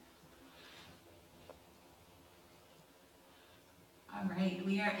right,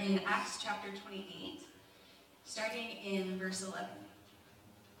 we are in Acts chapter 28, starting in verse 11.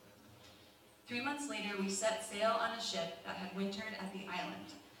 3 months later, we set sail on a ship that had wintered at the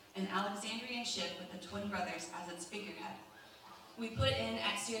island, an Alexandrian ship with the twin brothers as its figurehead. We put in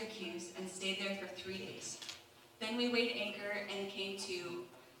at Syracuse and stayed there for 3 days. Then we weighed anchor and came to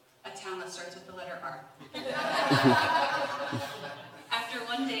a town that starts with the letter R. After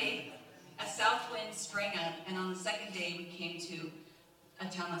 1 day, a south wind sprang up, and on the second day we came to a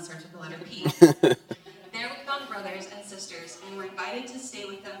town that starts with the letter P. There we found brothers and sisters and were invited to stay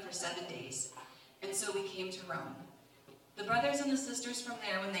with them for 7 days, and so we came to Rome. The brothers and the sisters from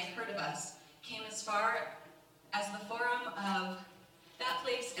there, when they heard of us, came as far as the forum of that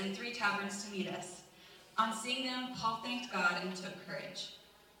place and 3 taverns to meet us. On seeing them, Paul thanked God and took courage.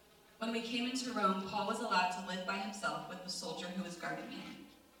 When we came into Rome, Paul was allowed to live by himself with the soldier who was guarding him.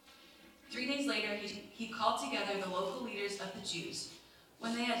 3 days later, he called together the local leaders of the Jews.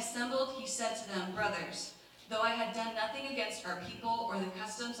 When they had assembled, he said to them, "Brothers, though I had done nothing against our people or the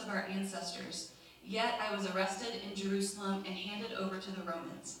customs of our ancestors, yet I was arrested in Jerusalem and handed over to the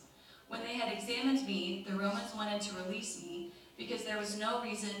Romans. When they had examined me, the Romans wanted to release me because there was no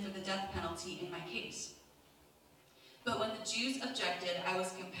reason for the death penalty in my case. But when the Jews objected, I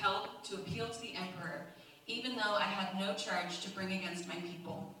was compelled to appeal to the emperor, even though I had no charge to bring against my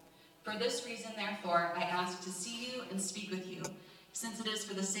people. For this reason, therefore, I asked to see you and speak with you, since it is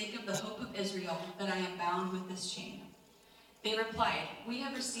for the sake of the hope of Israel that I am bound with this chain." They replied, "We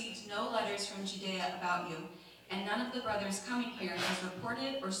have received no letters from Judea about you, and none of the brothers coming here has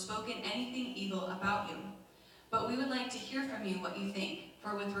reported or spoken anything evil about you. But we would like to hear from you what you think,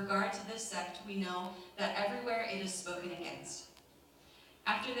 for with regard to this sect, we know that everywhere it is spoken against."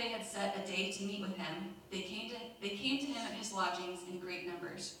 After they had set a day to meet with him, they came to him at his lodgings in great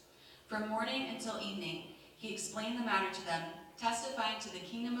numbers. From morning until evening, he explained the matter to them, testifying to the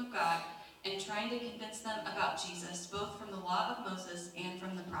kingdom of God and trying to convince them about Jesus, both from the law of Moses and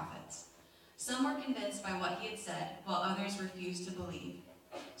from the prophets. Some were convinced by what he had said, while others refused to believe.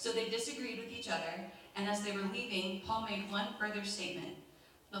 So they disagreed with each other, and as they were leaving, Paul made one further statement.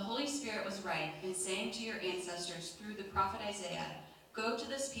 "The Holy Spirit was right in saying to your ancestors through the prophet Isaiah, 'Go to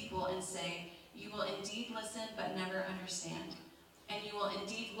this people and say, you will indeed listen but never understand, and you will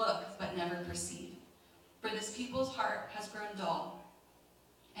indeed look but never perceive. For this people's heart has grown dull,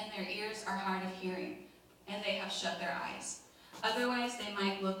 and their ears are hard of hearing, and they have shut their eyes. Otherwise they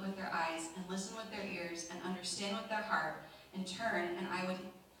might look with their eyes and listen with their ears and understand with their heart and turn, and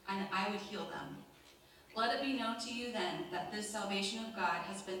I would heal them. Let it be known to you then that this salvation of God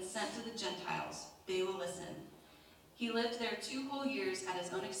has been sent to the Gentiles. They will listen.' He lived there 2 whole years at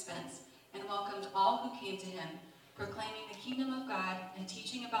his own expense and welcomed all who came to him, proclaiming the kingdom of God and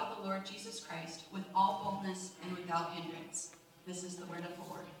teaching about the Lord Jesus Christ with all boldness and without hindrance." This is the word of the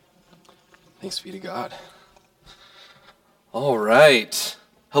Lord. Thanks be to God. All right.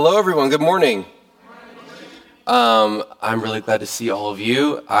 Hello, everyone. Good morning. I'm really glad to see all of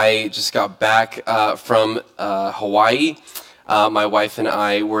you. I just got back from Hawaii. My wife and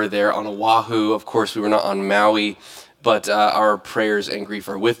I were there on Oahu. Of course, we were not on Maui, but our prayers and grief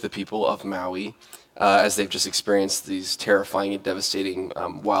are with the people of Maui as they've just experienced these terrifying and devastating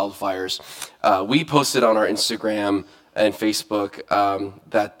wildfires. We posted on our Instagram and Facebook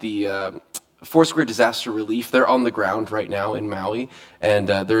that the Foursquare Disaster Relief, they're on the ground right now in Maui, and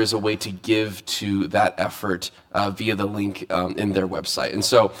there is a way to give to that effort via the link in their website. And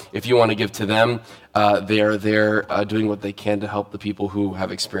so if you want to give to them, they are there doing what they can to help the people who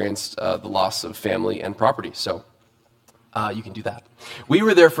have experienced the loss of family and property. So you can do that. We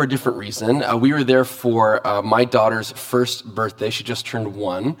were there for a different reason. We were there for my daughter's first birthday. She just turned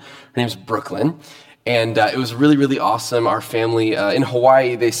 1. Her name's Brooklyn. And it was really, really awesome. Our family in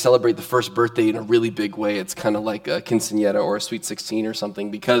Hawaii, they celebrate the first birthday in a really big way. It's kind of like a quinceañera or a sweet 16 or something,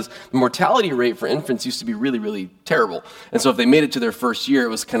 because the mortality rate for infants used to be really, really terrible. And so if they made it to their first year, it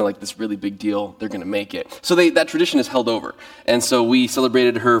was kind of like this really big deal. They're going to make it. So that tradition is held over. And so we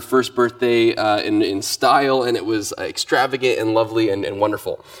celebrated her first birthday in style, and it was extravagant and lovely and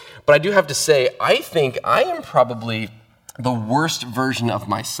wonderful. But I do have to say, I think I am probably the worst version of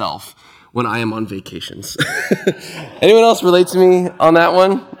myself when I am on vacations. Anyone else relate to me on that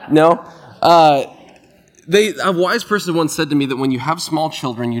one? No? A wise person once said to me that when you have small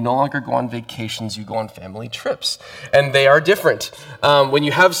children, you no longer go on vacations, you go on family trips. And they are different. When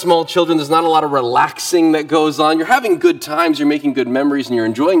you have small children, there's not a lot of relaxing that goes on. You're having good times, you're making good memories, and you're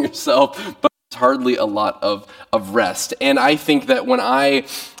enjoying yourself, but hardly a lot of rest. And I think that when I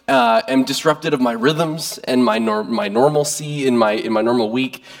am disrupted of my rhythms and my normalcy in my normal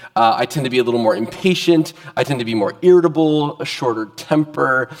week. I tend to be a little more impatient. I tend to be more irritable, a shorter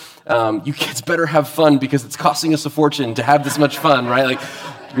temper. You kids better have fun because it's costing us a fortune to have this much fun, right? Like,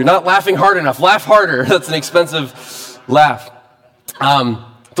 you're not laughing hard enough. Laugh harder. That's an expensive laugh.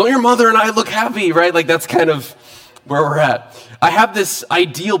 Don't your mother and I look happy, right? Like, that's kind of where we're at. I have this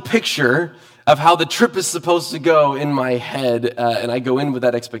ideal picture of how the trip is supposed to go in my head, and I go in with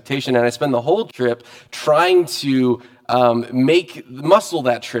that expectation, and I spend the whole trip trying to muscle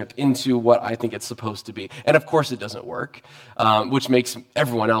that trip into what I think it's supposed to be. And of course it doesn't work, which makes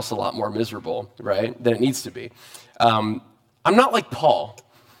everyone else a lot more miserable, right, than it needs to be. I'm not like Paul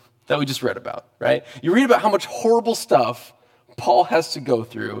that we just read about, right? You read about how much horrible stuff Paul has to go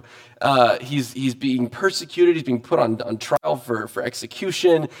through. He's being persecuted. He's being put on trial for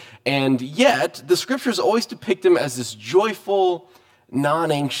execution. And yet, the scriptures always depict him as this joyful,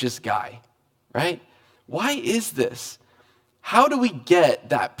 non-anxious guy, right? Why is this? How do we get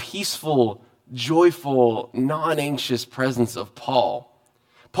that peaceful, joyful, non-anxious presence of Paul?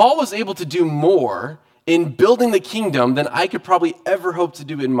 Paul was able to do more in building the kingdom than I could probably ever hope to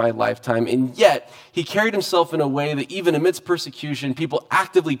do in my lifetime. And yet, he carried himself in a way that even amidst persecution, people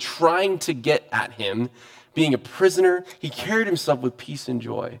actively trying to get at him, being a prisoner, he carried himself with peace and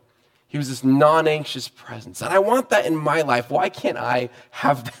joy. He was this non-anxious presence. And I want that in my life. Why can't I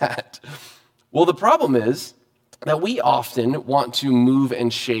have that? Well, the problem is that we often want to move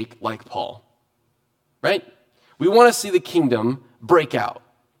and shake like Paul, right? We want to see the kingdom break out,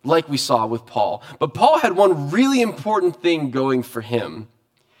 like we saw with Paul. But Paul had one really important thing going for him.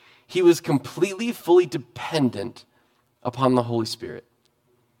 He was completely, fully dependent upon the Holy Spirit.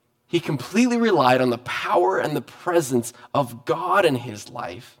 He completely relied on the power and the presence of God in his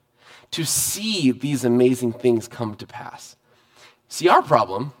life to see these amazing things come to pass. See, our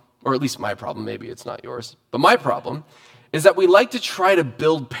problem, or at least my problem, maybe it's not yours, but my problem is that we like to try to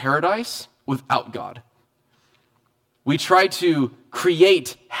build paradise without God. We try to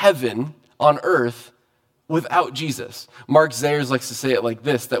create heaven on earth without Jesus. Mark Zayers likes to say it like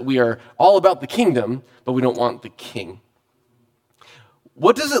this, that we are all about the kingdom, but we don't want the king.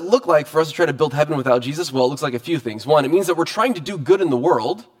 What does it look like for us to try to build heaven without Jesus? Well, it looks like a few things. One, it means that we're trying to do good in the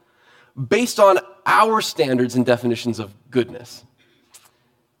world based on our standards and definitions of goodness.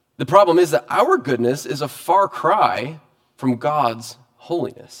 The problem is that our goodness is a far cry from God's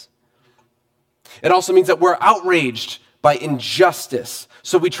holiness. It also means that we're outraged by injustice.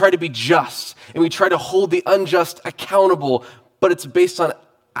 So we try to be just, and we try to hold the unjust accountable, but it's based on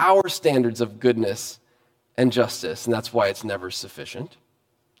our standards of goodness and justice, and that's why it's never sufficient.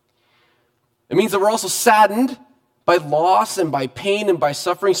 It means that we're also saddened by loss and by pain and by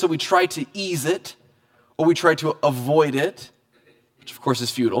suffering, so we try to ease it, or we try to avoid it, which of course is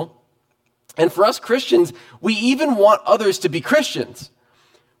futile. And for us Christians, we even want others to be Christians.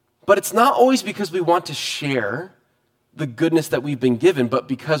 But it's not always because we want to share the goodness that we've been given, but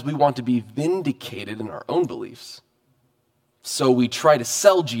because we want to be vindicated in our own beliefs. So we try to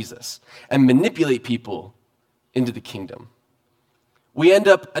sell Jesus and manipulate people into the kingdom. We end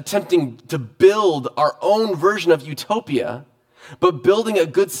up attempting to build our own version of utopia, but building a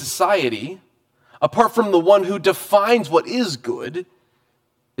good society, apart from the one who defines what is good,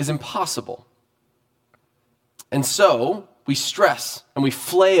 is impossible. And so we stress and we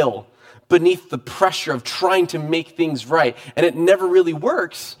flail beneath the pressure of trying to make things right, and it never really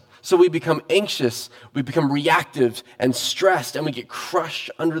works. So we become anxious, we become reactive and stressed, and we get crushed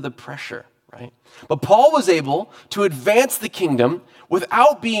under the pressure, right? But Paul was able to advance the kingdom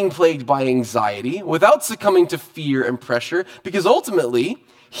without being plagued by anxiety, without succumbing to fear and pressure, because ultimately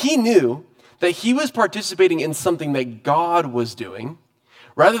he knew that he was participating in something that God was doing,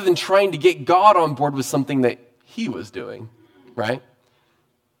 rather than trying to get God on board with something that he was doing, right?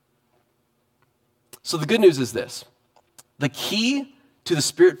 So the good news is this. The key to the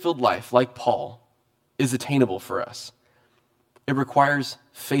Spirit-filled life, like Paul, is attainable for us. It requires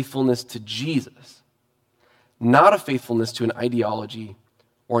faithfulness to Jesus, not a faithfulness to an ideology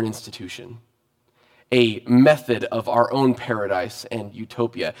or an institution, a method of our own paradise and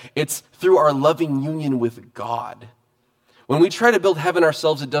utopia. It's through our loving union with God. When we try to build heaven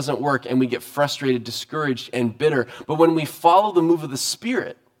ourselves, it doesn't work, and we get frustrated, discouraged, and bitter. But when we follow the move of the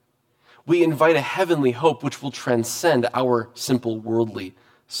Spirit, we invite a heavenly hope which will transcend our simple worldly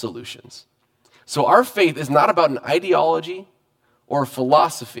solutions. So our faith is not about an ideology or a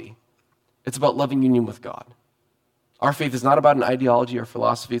philosophy. It's about loving union with God. Our faith is not about an ideology or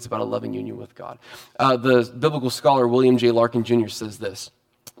philosophy. It's about a loving union with God. The biblical scholar William J. Larkin Jr. says this: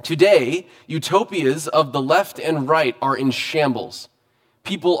 "Today, utopias of the left and right are in shambles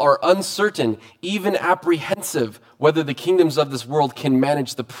People are uncertain, even apprehensive, whether the kingdoms of this world can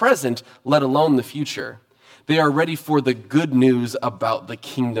manage the present, let alone the future. They are ready for the good news about the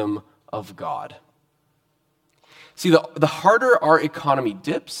kingdom of God. See, the harder our economy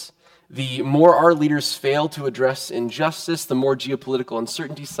dips, the more our leaders fail to address injustice, the more geopolitical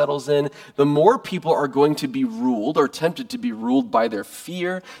uncertainty settles in, the more people are going to be ruled or tempted to be ruled by their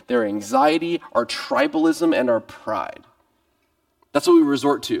fear, their anxiety, our tribalism, and our pride. That's what we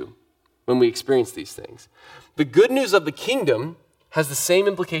resort to when we experience these things. The good news of the kingdom has the same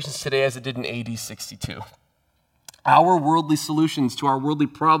implications today as it did in AD 62. Our worldly solutions to our worldly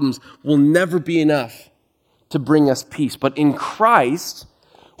problems will never be enough to bring us peace. But in Christ,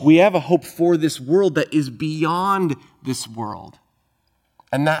 we have a hope for this world that is beyond this world.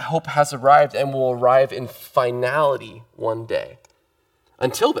 And that hope has arrived and will arrive in finality one day.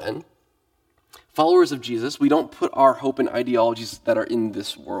 Until then, followers of Jesus, we don't put our hope in ideologies that are in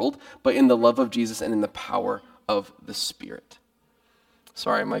this world, but in the love of Jesus and in the power of the Spirit.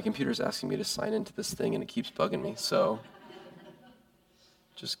 Sorry, my computer's asking me to sign into this thing and it keeps bugging me, so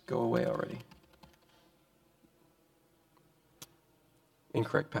just go away already.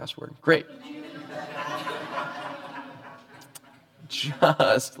 Incorrect password. Great.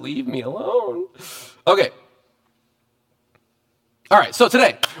 Just leave me alone. Okay. All right, so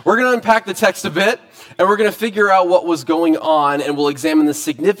today, we're going to unpack the text a bit, and we're going to figure out what was going on, and we'll examine the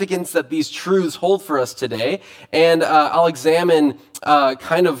significance that these truths hold for us today, and I'll examine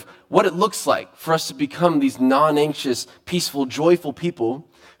kind of what it looks like for us to become these non-anxious, peaceful, joyful people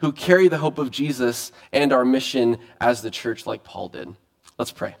who carry the hope of Jesus and our mission as the church like Paul did.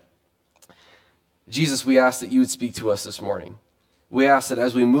 Let's pray. Jesus, we ask that you would speak to us this morning. We ask that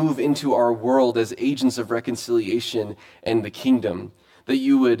as we move into our world as agents of reconciliation and the kingdom, that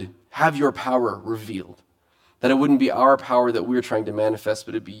you would have your power revealed, that it wouldn't be our power that we're trying to manifest,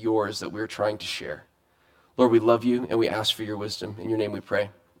 but it'd be yours that we're trying to share. Lord, we love you and we ask for your wisdom. In your name we pray.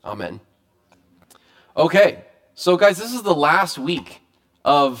 Amen. Okay, so guys, this is the last week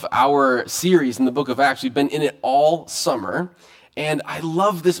of our series in the book of Acts. We've been in it all summer, and I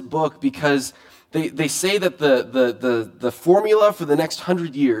love this book because They say that the formula for the next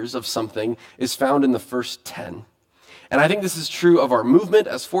 100 years of something is found in the first 10. And I think this is true of our movement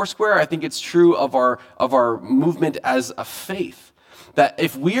as Foursquare. I think it's true of our movement as a faith. That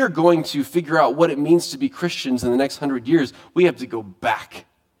if we are going to figure out what it means to be Christians in the next 100 years, we have to go back.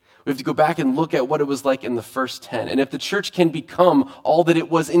 We have to go back and look at what it was like in the first 10. And if the church can become all that it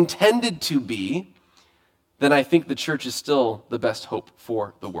was intended to be, then I think the church is still the best hope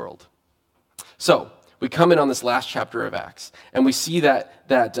for the world. So we come in on this last chapter of Acts, and we see that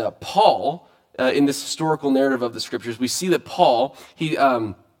Paul, in this historical narrative of the scriptures, we see that Paul, we see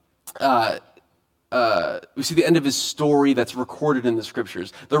the end of his story that's recorded in the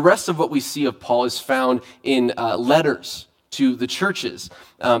scriptures. The rest of what we see of Paul is found in letters to the churches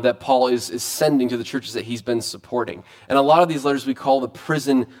that Paul is sending to the churches that he's been supporting. And a lot of these letters we call the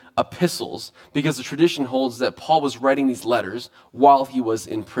prison epistles, because the tradition holds that Paul was writing these letters while he was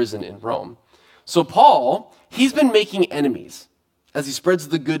in prison in Rome. So Paul, he's been making enemies as he spreads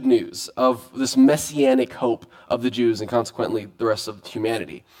the good news of this messianic hope of the Jews and consequently the rest of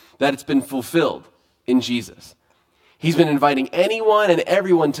humanity, that it's been fulfilled in Jesus. He's been inviting anyone and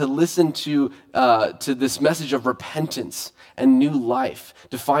everyone to listen to this message of repentance and new life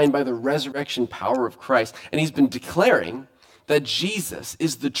defined by the resurrection power of Christ. And he's been declaring that Jesus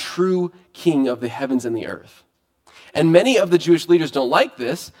is the true King of the heavens and the earth. And many of the Jewish leaders don't like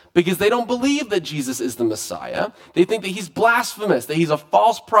this because they don't believe that Jesus is the Messiah. They think that he's blasphemous, that he's a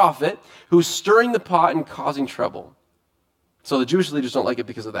false prophet who's stirring the pot and causing trouble. So the Jewish leaders don't like it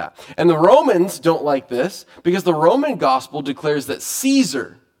because of that. And the Romans don't like this because the Roman gospel declares that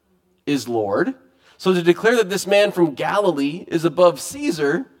Caesar is Lord. So to declare that this man from Galilee is above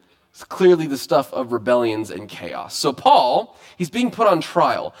Caesar is clearly the stuff of rebellions and chaos. So Paul, he's being put on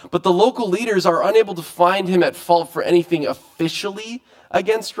trial, but the local leaders are unable to find him at fault for anything officially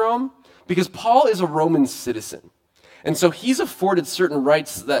against Rome because Paul is a Roman citizen. And so he's afforded certain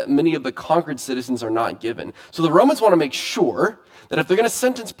rights that many of the conquered citizens are not given. So the Romans want to make sure that if they're going to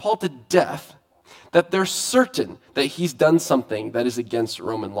sentence Paul to death, that they're certain that he's done something that is against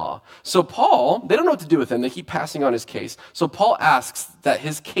Roman law. So Paul, they don't know what to do with him. They keep passing on his case. So Paul asks that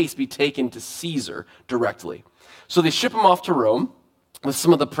his case be taken to Caesar directly. So they ship him off to Rome with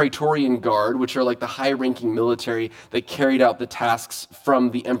some of the Praetorian Guard, which are like the high-ranking military that carried out the tasks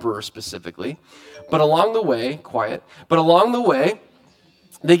from the emperor specifically. But along the way,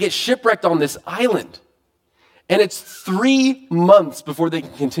 they get shipwrecked on this island. And it's 3 months before they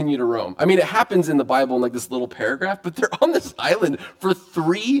can continue to roam. I mean, it happens in the Bible in like this little paragraph, but they're on this island for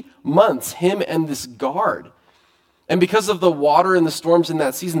 3 months, him and this guard. And because of the water and the storms in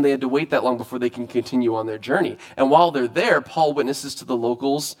that season, they had to wait that long before they can continue on their journey. And while they're there, Paul witnesses to the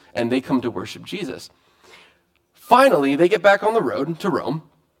locals and they come to worship Jesus. Finally, they get back on the road to Rome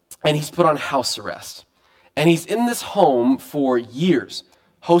and he's put on house arrest. And he's in this home for years,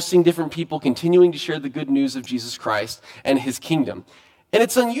 hosting different people, continuing to share the good news of Jesus Christ and his kingdom. And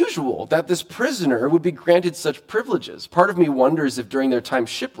it's unusual that this prisoner would be granted such privileges. Part of me wonders if during their time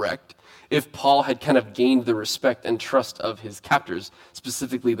shipwrecked, if Paul had kind of gained the respect and trust of his captors,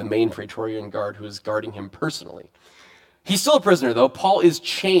 specifically the main Praetorian guard who is guarding him personally. He's still a prisoner, though. Paul is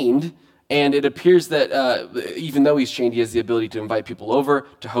chained, and it appears that even though he's chained, he has the ability to invite people over,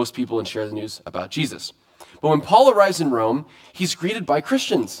 to host people, and share the news about Jesus. But when Paul arrives in Rome, he's greeted by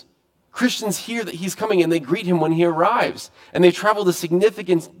Christians. Christians hear that he's coming, and they greet him when he arrives. And they traveled a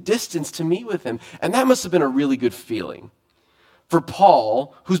significant distance to meet with him. And that must have been a really good feeling for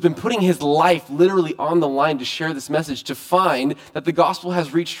Paul, who's been putting his life literally on the line to share this message, to find that the gospel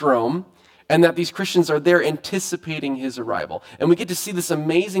has reached Rome and that these Christians are there anticipating his arrival. And we get to see this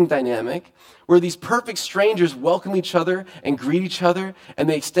amazing dynamic where these perfect strangers welcome each other and greet each other, and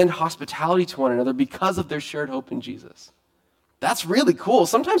they extend hospitality to one another because of their shared hope in Jesus. That's really cool.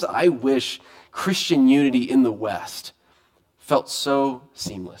 Sometimes I wish Christian unity in the West felt so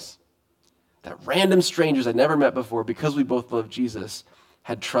seamless. That random strangers I'd never met before, because we both love Jesus,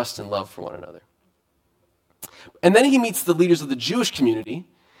 had trust and love for one another. And then he meets the leaders of the Jewish community,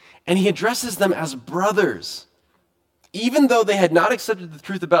 and he addresses them as brothers. Even though they had not accepted the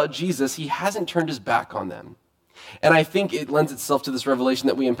truth about Jesus, he hasn't turned his back on them. And I think it lends itself to this revelation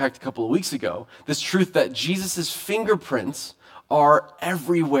that we unpacked a couple of weeks ago, this truth that Jesus' fingerprints are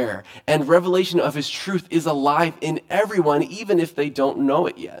everywhere, and revelation of his truth is alive in everyone, even if they don't know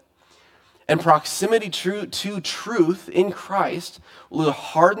it yet. And proximity to truth in Christ will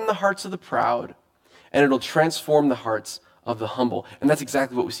harden the hearts of the proud, and it'll transform the hearts of the humble. And that's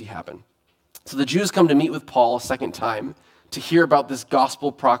exactly what we see happen. So the Jews come to meet with Paul a second time to hear about this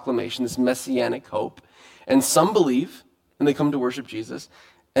gospel proclamation, this messianic hope. And some believe, and they come to worship Jesus,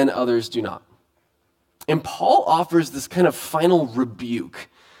 and others do not. And Paul offers this kind of final rebuke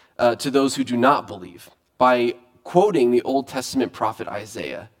to those who do not believe by quoting the Old Testament prophet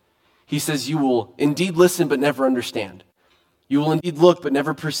Isaiah. He says, "You will indeed listen, but never understand. You will indeed look, but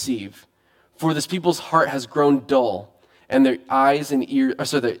never perceive. For this people's heart has grown dull, and their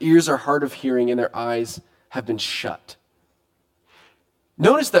their ears are hard of hearing, and their eyes have been shut."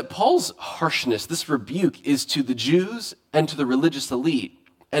 Notice that Paul's harshness, this rebuke, is to the Jews and to the religious elite,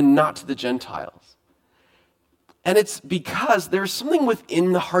 and not to the Gentiles. And it's because there's something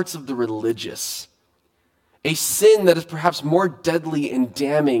within the hearts of the religious, a sin that is perhaps more deadly and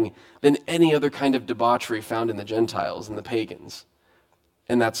damning than any other kind of debauchery found in the Gentiles and the pagans.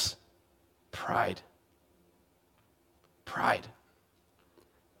 And that's pride. Pride.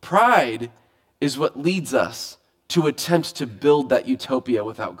 Pride is what leads us to attempt to build that utopia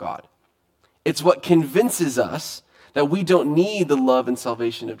without God. It's what convinces us that we don't need the love and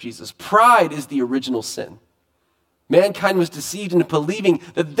salvation of Jesus. Pride is the original sin. Mankind was deceived into believing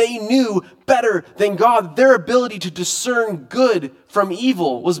that they knew better than God. Their ability to discern good from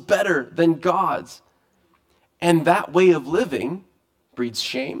evil was better than God's. And that way of living breeds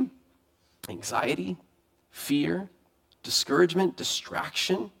shame, anxiety, fear, discouragement,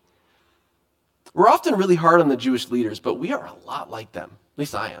 distraction. We're often really hard on the Jewish leaders, but we are a lot like them. At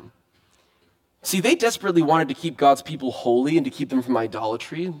least I am. See, they desperately wanted to keep God's people holy and to keep them from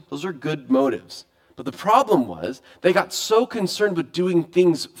idolatry. Those are good motives. But the problem was they got so concerned with doing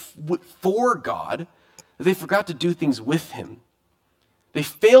things for God that they forgot to do things with him. They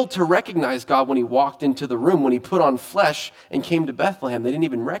failed to recognize God when he walked into the room, when he put on flesh and came to Bethlehem. They didn't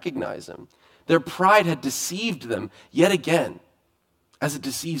even recognize him. Their pride had deceived them yet again, as it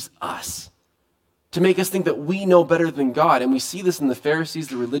deceives us, to make us think that we know better than God. And we see this in the Pharisees,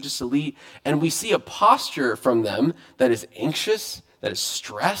 the religious elite, and we see a posture from them that is anxious, that is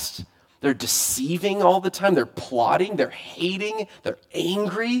stressed. They're deceiving all the time. They're plotting. They're hating. They're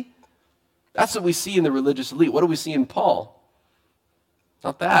angry. That's what we see in the religious elite. What do we see in Paul?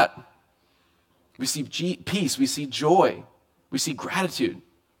 Not that. We see peace. We see joy. We see gratitude.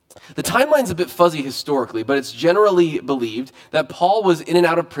 The timeline's a bit fuzzy historically, but it's generally believed that Paul was in and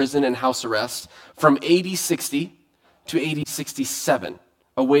out of prison and house arrest from AD 60 to AD 67,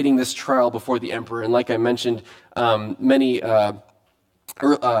 awaiting this trial before the emperor. And like I mentioned, many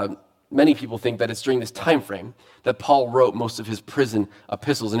many people think that it's during this time frame that Paul wrote most of his prison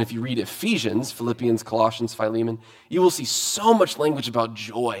epistles. And if you read Ephesians, Philippians, Colossians, Philemon, you will see so much language about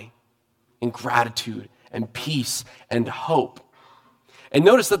joy and gratitude and peace and hope. And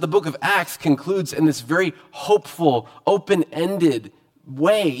notice that the book of Acts concludes in this very hopeful, open-ended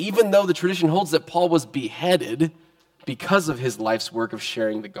way, even though the tradition holds that Paul was beheaded because of his life's work of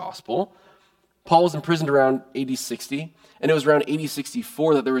sharing the gospel. Paul was imprisoned around AD 60, and it was around AD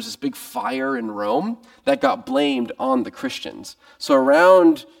 64 that there was this big fire in Rome that got blamed on the Christians. So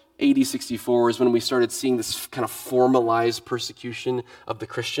around AD 64 is when we started seeing this kind of formalized persecution of the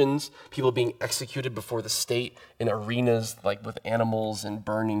Christians, people being executed before the state in arenas like with animals and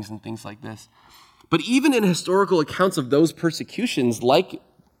burnings and things like this. But even in historical accounts of those persecutions, like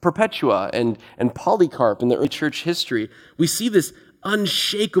Perpetua and Polycarp in the early church history, we see this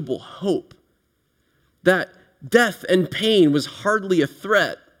unshakable hope that death and pain was hardly a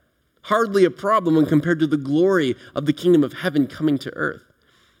threat, hardly a problem when compared to the glory of the kingdom of heaven coming to earth.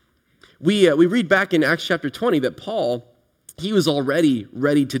 We read back in Acts chapter 20 that Paul, he was already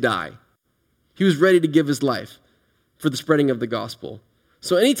ready to die. He was ready to give his life for the spreading of the gospel.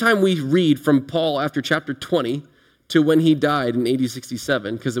 So anytime we read from Paul after chapter 20 to when he died in AD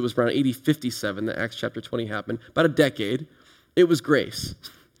 67, because it was around AD 57 that Acts chapter 20 happened, about a decade, it was grace.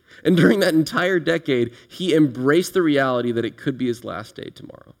 And during that entire decade, he embraced the reality that it could be his last day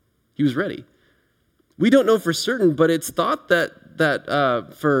tomorrow. He was ready. We don't know for certain, but it's thought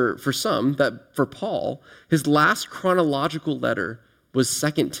that for Paul, his last chronological letter was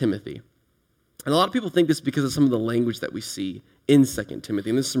 2 Timothy. And a lot of people think this because of some of the language that we see in 2 Timothy.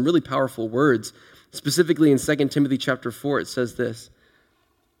 And there's some really powerful words. Specifically in 2 Timothy chapter 4, it says this: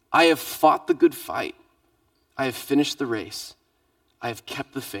 I have fought the good fight. I have finished the race. I have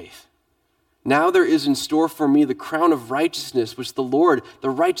kept the faith. Now there is in store for me the crown of righteousness, which the Lord, the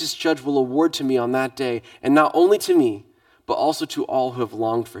righteous judge, will award to me on that day, and not only to me, but also to all who have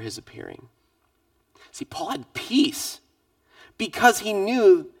longed for his appearing. See, Paul had peace because he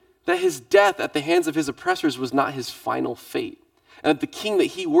knew that his death at the hands of his oppressors was not his final fate, and that the king that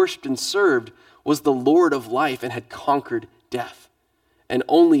he worshiped and served was the Lord of life and had conquered death, and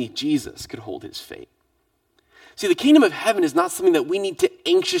only Jesus could hold his fate. See, the kingdom of heaven is not something that we need to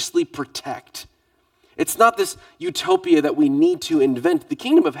anxiously protect. It's not this utopia that we need to invent. The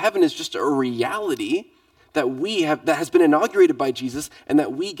kingdom of heaven is just a reality that has been inaugurated by Jesus and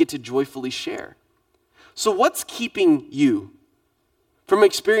that we get to joyfully share. So what's keeping you from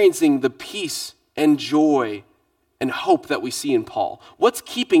experiencing the peace and joy and hope that we see in Paul? What's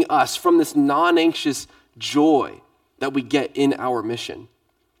keeping us from this non-anxious joy that we get in our mission?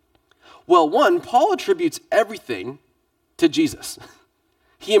 Well, one, Paul attributes everything to Jesus.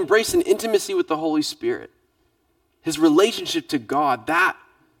 He embraced an intimacy with the Holy Spirit. His relationship to God, that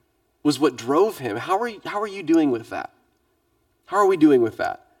was what drove him. How are you doing with that? How are we doing with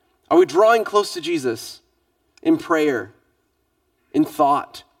that? Are we drawing close to Jesus in prayer, in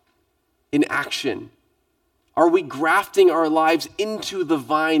thought, in action? Are we grafting our lives into the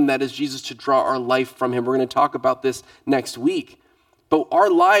vine that is Jesus to draw our life from him? We're going to talk about this next week. But our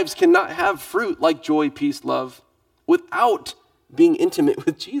lives cannot have fruit like joy, peace, love without being intimate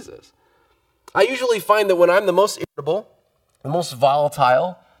with Jesus. I usually find that when I'm the most irritable, the most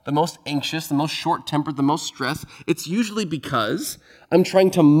volatile, the most anxious, the most short-tempered, the most stressed, it's usually because I'm trying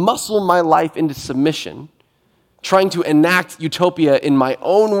to muscle my life into submission, trying to enact utopia in my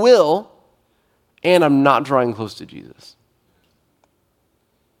own will, and I'm not drawing close to Jesus.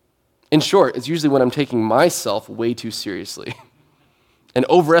 In short, it's usually when I'm taking myself way too seriously and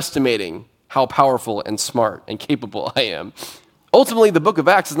overestimating how powerful and smart and capable I am. Ultimately, the book of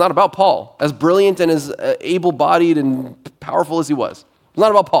Acts is not about Paul, as brilliant and as able-bodied and powerful as he was. It's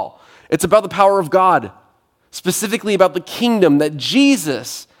not about Paul. It's about the power of God, specifically about the kingdom that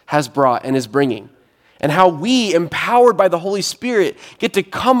Jesus has brought and is bringing, and how we, empowered by the Holy Spirit, get to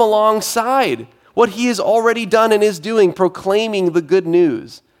come alongside what he has already done and is doing, proclaiming the good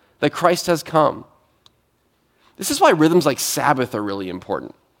news that Christ has come. This is why rhythms like Sabbath are really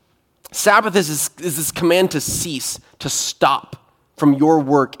important. Sabbath is this command to cease, to stop from your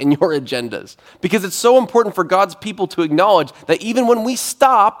work and your agendas. Because it's so important for God's people to acknowledge that even when we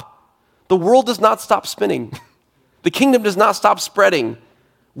stop, the world does not stop spinning. The kingdom does not stop spreading.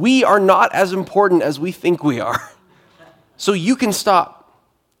 We are not as important as we think we are. So you can stop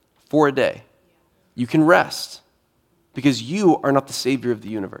for a day. You can rest because you are not the savior of the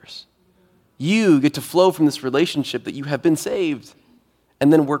universe. You get to flow from this relationship that you have been saved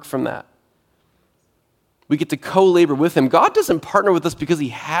and then work from that. We get to co-labor with him. God doesn't partner with us because he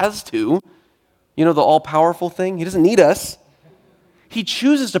has to. You know, the all-powerful thing? He doesn't need us. He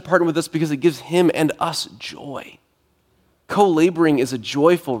chooses to partner with us because it gives him and us joy. Co-laboring is a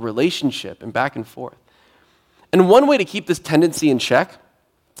joyful relationship and back and forth. And one way to keep this tendency in check,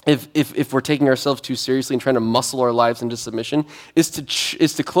 if we're taking ourselves too seriously and trying to muscle our lives into submission, is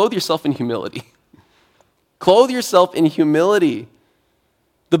to clothe yourself in humility. Clothe yourself in humility.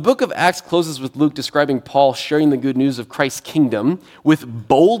 The book of Acts closes with Luke describing Paul sharing the good news of Christ's kingdom with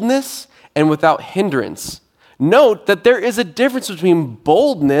boldness and without hindrance. Note that there is a difference between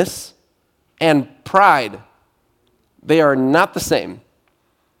boldness and pride. They are not the same.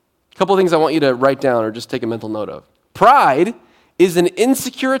 A couple of things I want you to write down or just take a mental note of. Pride is an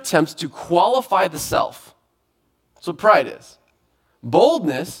insecure attempt to qualify the self. That's what pride is.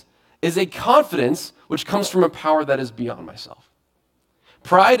 Boldness is a confidence which comes from a power that is beyond myself.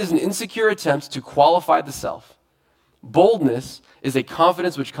 Pride is an insecure attempt to qualify the self. Boldness is a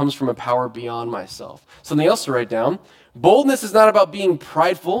confidence which comes from a power beyond myself. Something else to write down. Boldness is not about being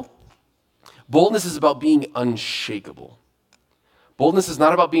prideful. Boldness is about being unshakable. Boldness is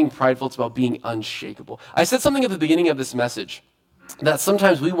not about being prideful, it's about being unshakable. I said something at the beginning of this message, that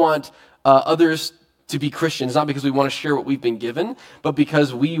sometimes we want others to be Christians, not because we want to share what we've been given, but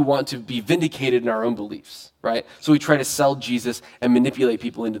because we want to be vindicated in our own beliefs, right? So we try to sell Jesus and manipulate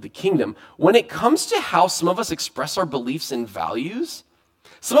people into the kingdom. When it comes to how some of us express our beliefs and values,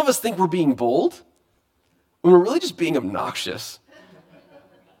 some of us think we're being bold, when we're really just being obnoxious.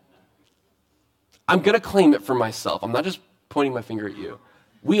 I'm going to claim it for myself. I'm not just pointing my finger at you.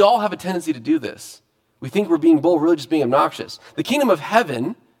 We all have a tendency to do this. We think we're being bold, really just being obnoxious. The kingdom of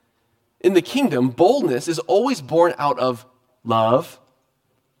heaven, in the kingdom, boldness is always born out of love.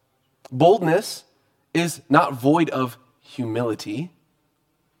 Boldness is not void of humility.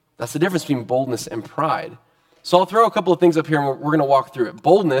 That's the difference between boldness and pride. So I'll throw a couple of things up here and we're going to walk through it.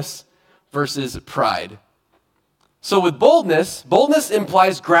 Boldness versus pride. So with boldness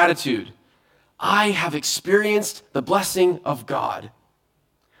implies gratitude. I have experienced the blessing of God.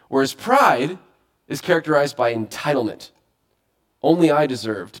 Whereas pride is characterized by entitlement. Only I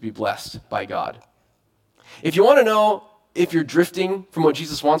deserve to be blessed by God. If you want to know if you're drifting from what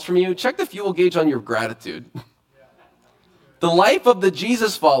Jesus wants from you, check the fuel gauge on your gratitude. The life of the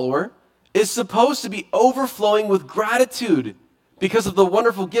Jesus follower is supposed to be overflowing with gratitude because of the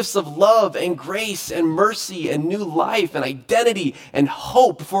wonderful gifts of love and grace and mercy and new life and identity and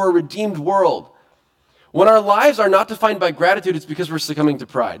hope for a redeemed world. When our lives are not defined by gratitude, it's because we're succumbing to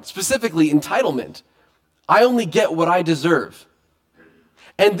pride, specifically entitlement. I only get what I deserve.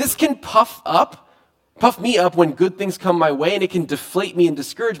 And this can puff me up when good things come my way, and it can deflate me and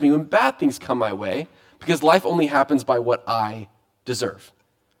discourage me when bad things come my way, because life only happens by what I deserve.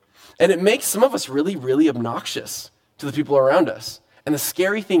 And it makes some of us really, really obnoxious to the people around us. And the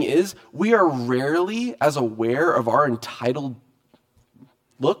scary thing is, we are rarely as aware of our entitled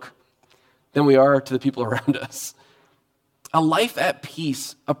look than we are to the people around us. A life at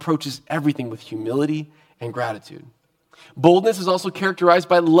peace approaches everything with humility and gratitude. Boldness is also characterized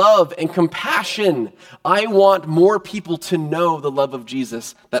by love and compassion. I want more people to know the love of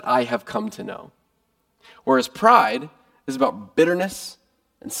Jesus that I have come to know. Whereas pride is about bitterness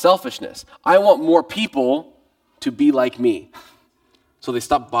and selfishness. I want more people to be like me, so they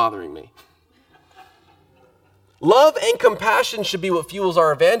stop bothering me. Love and compassion should be what fuels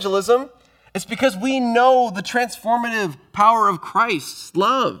our evangelism. It's because we know the transformative power of Christ's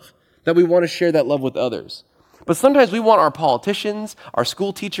love that we want to share that love with others. But sometimes we want our politicians, our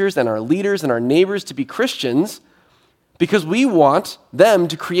school teachers, and our leaders and our neighbors to be Christians because we want them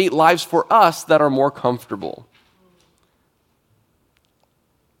to create lives for us that are more comfortable.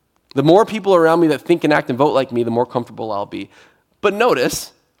 The more people around me that think and act and vote like me, the more comfortable I'll be. But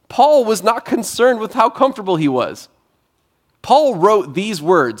notice, Paul was not concerned with how comfortable he was. Paul wrote these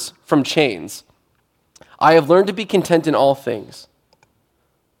words from chains. I have learned to be content in all things.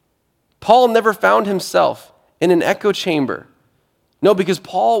 Paul never found himself in an echo chamber. No, because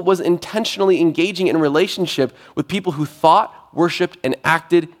Paul was intentionally engaging in a relationship with people who thought, worshiped, and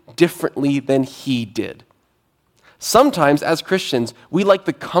acted differently than he did. Sometimes, as Christians, we like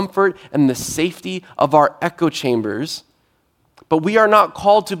the comfort and the safety of our echo chambers, but we are not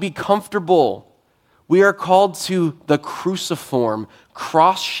called to be comfortable. We are called to the cruciform,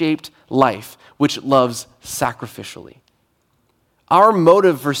 cross-shaped life, which loves sacrificially. Our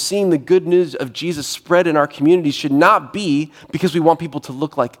motive for seeing the good news of Jesus spread in our community should not be because we want people to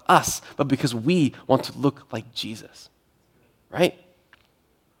look like us, but because we want to look like Jesus, right?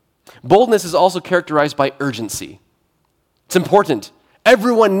 Boldness is also characterized by urgency. It's important.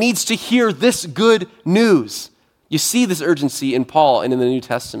 Everyone needs to hear this good news. You see this urgency in Paul and in the New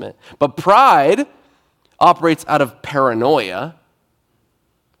Testament. But pride operates out of paranoia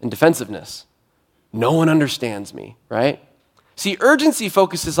and defensiveness. No one understands me, right? See, urgency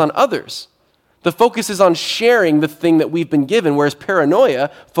focuses on others. The focus is on sharing the thing that we've been given, whereas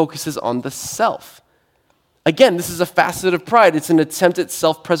paranoia focuses on the self. Again, this is a facet of pride. It's an attempt at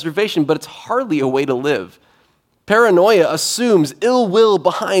self-preservation, but it's hardly a way to live. Paranoia assumes ill will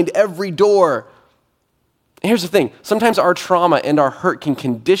behind every door. And here's the thing. Sometimes our trauma and our hurt can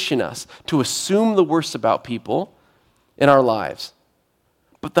condition us to assume the worst about people in our lives.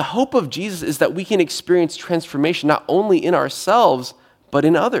 But the hope of Jesus is that we can experience transformation not only in ourselves, but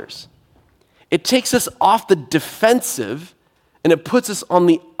in others. It takes us off the defensive and it puts us on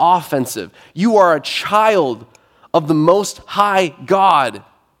the offensive. You are a child of the Most High God,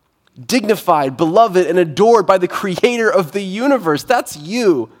 dignified, beloved, and adored by the Creator of the universe. That's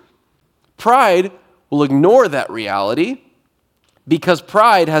you. Pride will ignore that reality because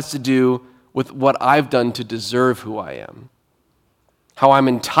pride has to do with what I've done to deserve who I am, how I'm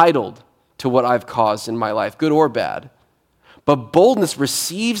entitled to what I've caused in my life, good or bad. But boldness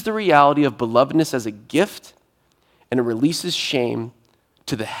receives the reality of belovedness as a gift, and it releases shame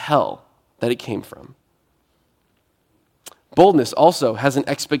to the hell that it came from. Boldness also has an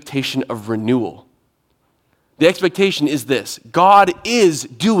expectation of renewal. The expectation is this: God is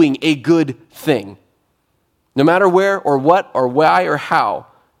doing a good thing. No matter where or what or why or how,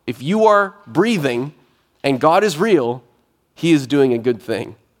 if you are breathing and God is real, He is doing a good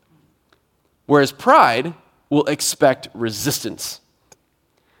thing. Whereas pride will expect resistance.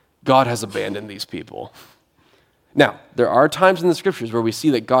 God has abandoned these people. Now, there are times in the scriptures where we see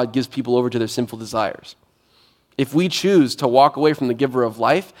that God gives people over to their sinful desires. If we choose to walk away from the giver of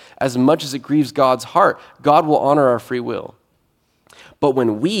life, as much as it grieves God's heart, God will honor our free will. But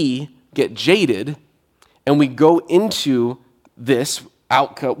when we get jaded and we go into this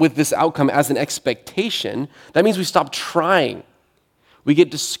outcome with this outcome as an expectation, that means we stop trying. We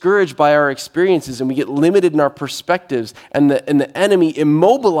get discouraged by our experiences and we get limited in our perspectives, and the enemy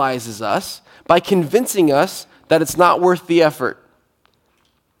immobilizes us by convincing us that it's not worth the effort.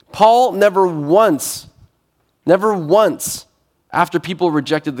 Paul never once, after people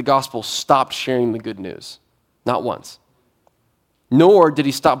rejected the gospel, stopped sharing the good news. Not once. Nor did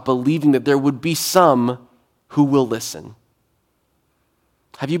he stop believing that there would be some who will listen.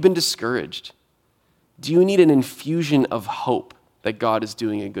 Have you been discouraged? Do you need an infusion of hope that God is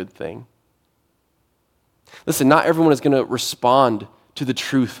doing a good thing? Listen, not everyone is going to respond to the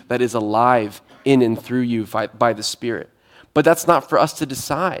truth that is alive in and through you by the Spirit. But that's not for us to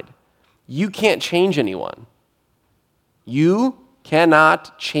decide. You can't change anyone. You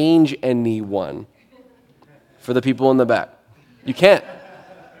cannot change anyone. For the people in the back. You can't.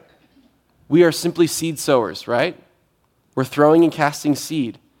 We are simply seed sowers, right? We're throwing and casting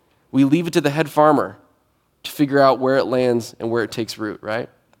seed. We leave it to the head farmer to figure out where it lands and where it takes root, right?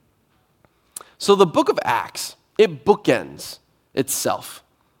 So the book of Acts, it bookends itself.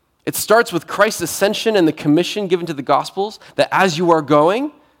 It starts with Christ's ascension and the commission given to the Gospels that as you are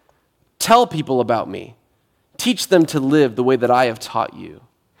going, tell people about me. Teach them to live the way that I have taught you.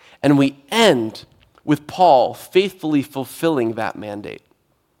 And we end with Paul faithfully fulfilling that mandate.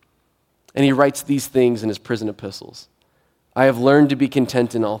 And he writes these things in his prison epistles. I have learned to be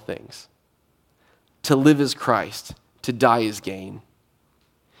content in all things. To live is Christ, to die is gain.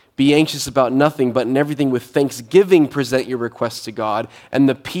 Be anxious about nothing, but in everything with thanksgiving present your requests to God, and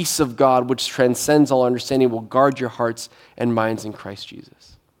the peace of God, which transcends all understanding, will guard your hearts and minds in Christ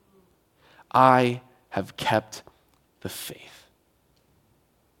Jesus. I have kept the faith.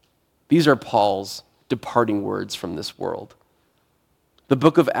 These are Paul's departing words from this world. The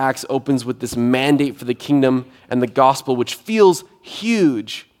book of Acts opens with this mandate for the kingdom and the gospel, which feels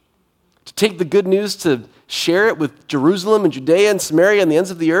huge. To take the good news to share it with Jerusalem and Judea and Samaria and the ends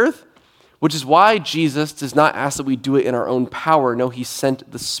of the earth, which is why Jesus does not ask that we do it in our own power. No, he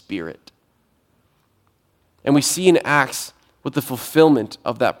sent the Spirit. And we see in Acts with the fulfillment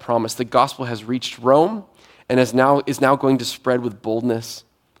of that promise, the gospel has reached Rome and is now going to spread with boldness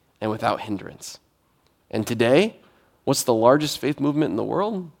and without hindrance. And today, what's the largest faith movement in the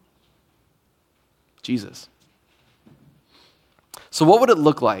world? Jesus. So what would it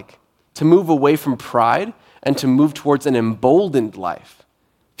look like to move away from pride and to move towards an emboldened life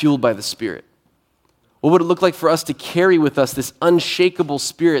fueled by the Spirit? What would it look like for us to carry with us this unshakable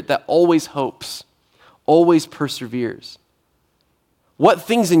spirit that always hopes, always perseveres? What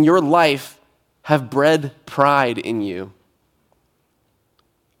things in your life have bred pride in you?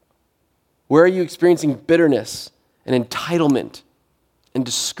 Where are you experiencing bitterness and entitlement and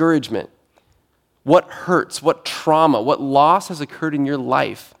discouragement? What hurts, what trauma, what loss has occurred in your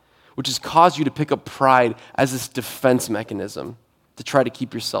life which has caused you to pick up pride as this defense mechanism? to try to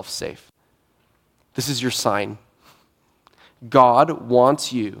keep yourself safe. This is your sign. God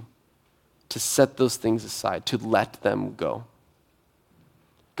wants you to set those things aside, to let them go.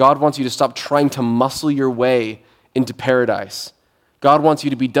 God wants you to stop trying to muscle your way into paradise. God wants you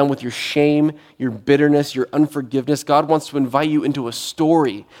to be done with your shame, your bitterness, your unforgiveness. God wants to invite you into a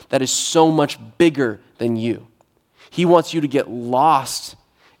story that is so much bigger than you. He wants you to get lost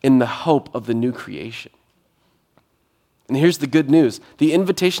in the hope of the new creation. And here's the good news. The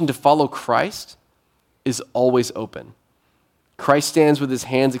invitation to follow Christ is always open. Christ stands with his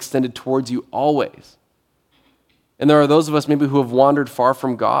hands extended towards you always. And there are those of us maybe who have wandered far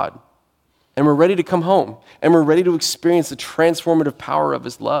from God, and we're ready to come home, and we're ready to experience the transformative power of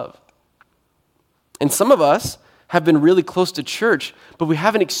his love. And some of us have been really close to church, but we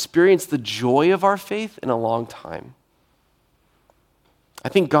haven't experienced the joy of our faith in a long time. I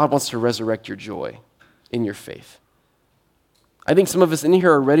think God wants to resurrect your joy in your faith. I think some of us in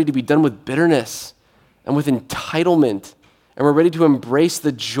here are ready to be done with bitterness and with entitlement, and we're ready to embrace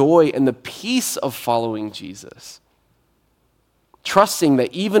the joy and the peace of following Jesus. Trusting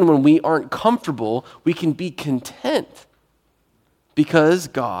that even when we aren't comfortable, we can be content because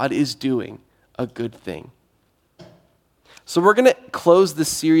God is doing a good thing. So we're going to close this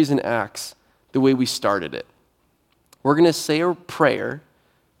series in Acts the way we started it. We're going to say a prayer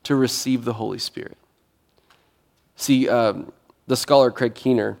to receive the Holy Spirit. See, the scholar Craig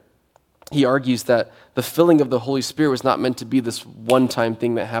Keener, he argues that the filling of the Holy Spirit was not meant to be this one-time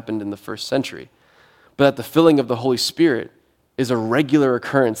thing that happened in the first century, but that the filling of the Holy Spirit is a regular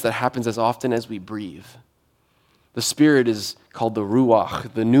occurrence that happens as often as we breathe. The Spirit is called the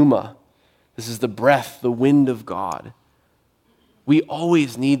Ruach, the Pneuma. This is the breath, the wind of God. We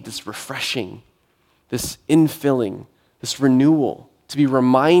always need this refreshing, this infilling, this renewal, to be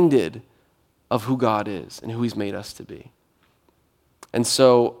reminded of who God is and who he's made us to be. And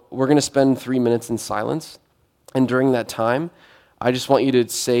so we're going to spend 3 minutes in silence. And during that time, I just want you to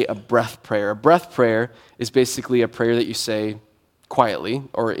say a breath prayer. A breath prayer is basically a prayer that you say quietly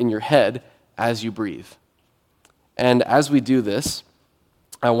or in your head as you breathe. And as we do this,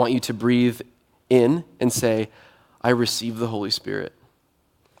 I want you to breathe in and say, I receive the Holy Spirit.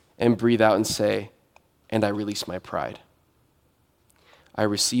 And breathe out and say, and I release my pride. I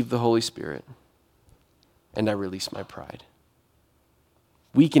receive the Holy Spirit, and I release my pride.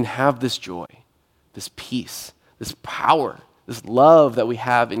 We can have this joy, this peace, this power, this love that we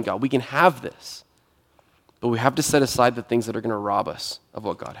have in God. We can have this, but we have to set aside the things that are going to rob us of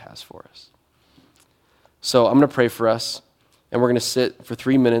what God has for us. So I'm going to pray for us, and we're going to sit for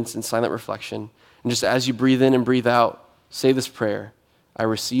 3 minutes in silent reflection. And just as you breathe in and breathe out, say this prayer: I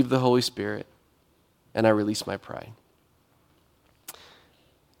receive the Holy Spirit, and I release my pride.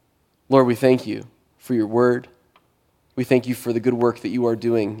 Lord, we thank you for your word. We thank you for the good work that you are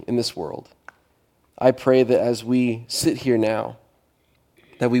doing in this world. I pray that as we sit here now,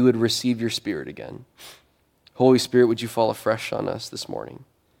 that we would receive your Spirit again. Holy Spirit, would you fall afresh on us this morning?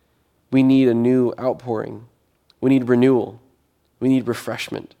 We need a new outpouring. We need renewal. We need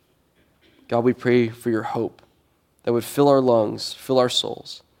refreshment. God, we pray for your hope that would fill our lungs, fill our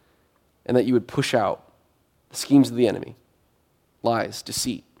souls, and that you would push out the schemes of the enemy, lies,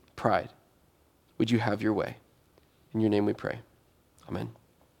 deceit, pride. Would you have your way? In your name we pray. Amen.